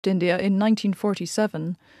India in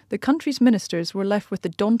 1947, the country's ministers were left with the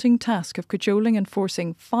daunting task of cajoling and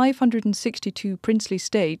forcing 562 princely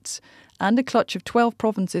states and a clutch of 12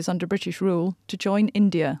 provinces under British rule to join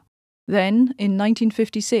India. Then, in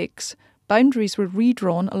 1956, boundaries were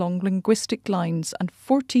redrawn along linguistic lines and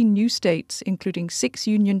 14 new states, including 6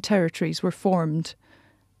 union territories, were formed.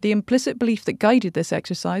 The implicit belief that guided this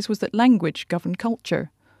exercise was that language governed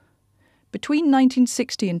culture. Between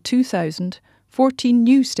 1960 and 2000, 14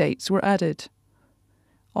 new states were added.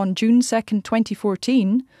 On June 2,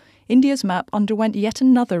 2014, India's map underwent yet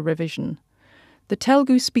another revision. The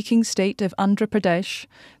Telugu-speaking state of Andhra Pradesh,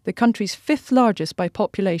 the country's 5th largest by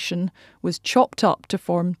population, was chopped up to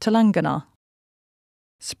form Telangana.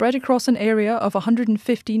 Spread across an area of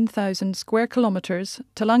 115,000 square kilometres,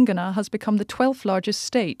 Telangana has become the 12th largest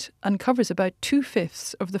state and covers about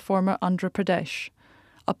 2/5 of the former Andhra Pradesh.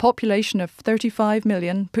 A population of 35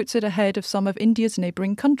 million puts it ahead of some of India's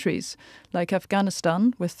neighbouring countries, like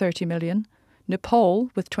Afghanistan with 30 million,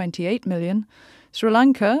 Nepal with 28 million, Sri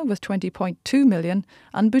Lanka with 20.2 million,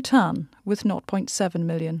 and Bhutan with 0.7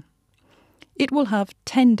 million. It will have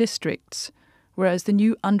 10 districts, whereas the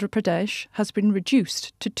new Andhra Pradesh has been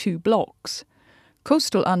reduced to 2 blocks: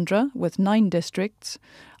 Coastal Andhra with 9 districts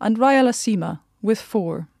and Rayalaseema with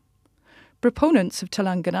 4. Proponents of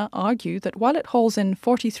Telangana argue that while it hauls in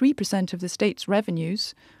 43% of the state's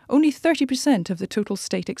revenues, only 30% of the total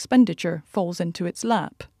state expenditure falls into its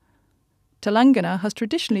lap. Telangana has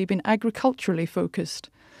traditionally been agriculturally focused,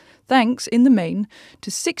 thanks, in the main, to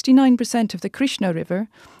 69% of the Krishna River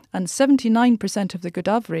and 79% of the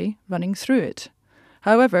Godavari running through it.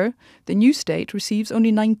 However, the new state receives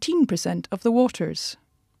only 19% of the waters.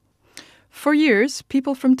 For years,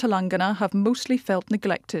 people from Telangana have mostly felt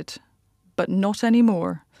neglected. But not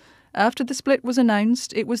anymore. After the split was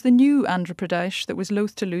announced, it was the new Andhra Pradesh that was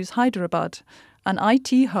loath to lose Hyderabad, an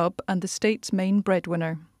IT hub and the state's main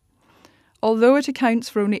breadwinner. Although it accounts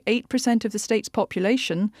for only 8% of the state's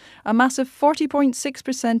population, a massive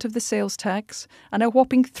 40.6% of the sales tax and a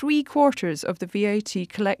whopping 3/4 of the VAT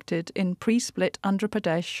collected in pre-split Andhra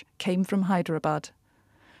Pradesh came from Hyderabad.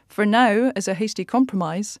 For now, as a hasty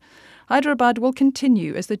compromise, Hyderabad will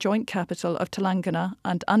continue as the joint capital of Telangana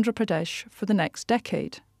and Andhra Pradesh for the next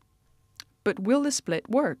decade. But will the split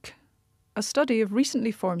work? A study of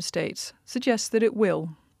recently formed states suggests that it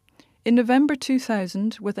will. In November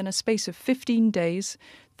 2000, within a space of 15 days,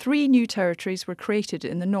 3 new territories were created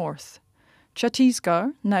in the north.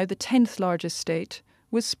 Chhattisgarh, now the 10th largest state,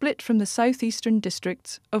 was split from the southeastern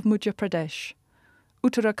districts of Madhya Pradesh.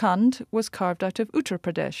 Uttarakhand was carved out of Uttar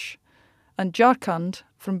Pradesh, and Jharkhand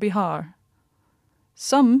from Bihar.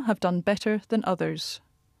 Some have done better than others.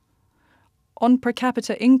 On per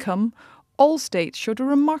capita income, all states showed a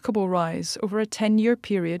remarkable rise over a 10-year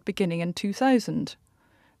period beginning in 2000.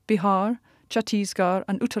 Bihar, Chhattisgarh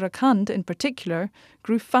and Uttarakhand in particular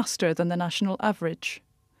grew faster than the national average.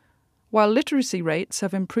 While literacy rates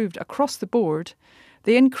have improved across the board,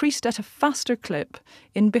 they increased at a faster clip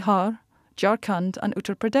in Bihar, Jharkhand and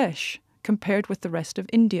Uttar Pradesh compared with the rest of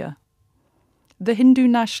India. The Hindu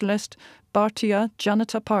nationalist Bharatiya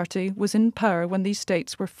Janata Party was in power when these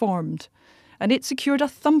states were formed, and it secured a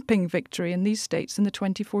thumping victory in these states in the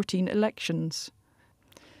 2014 elections.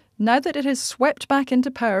 Now that it has swept back into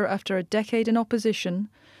power after a decade in opposition,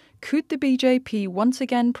 could the BJP once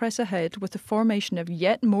again press ahead with the formation of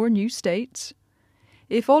yet more new states?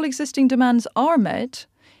 If all existing demands are met,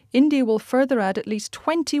 India will further add at least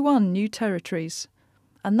 21 new territories.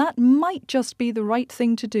 And that might just be the right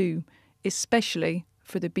thing to do, especially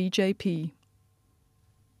for the BJP.